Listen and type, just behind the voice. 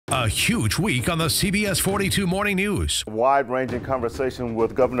A huge week on the CBS 42 Morning News. Wide-ranging conversation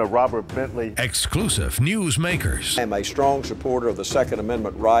with Governor Robert Bentley. Exclusive news makers. I am a strong supporter of the Second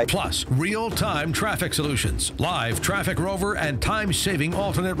Amendment right. Plus, real-time traffic solutions, live traffic rover, and time-saving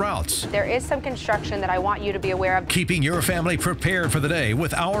alternate routes. There is some construction that I want you to be aware of. Keeping your family prepared for the day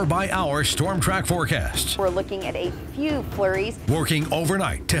with hour-by-hour storm track forecasts. We're looking at a few flurries. Working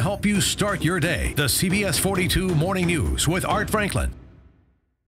overnight to help you start your day. The CBS 42 Morning News with Art Franklin.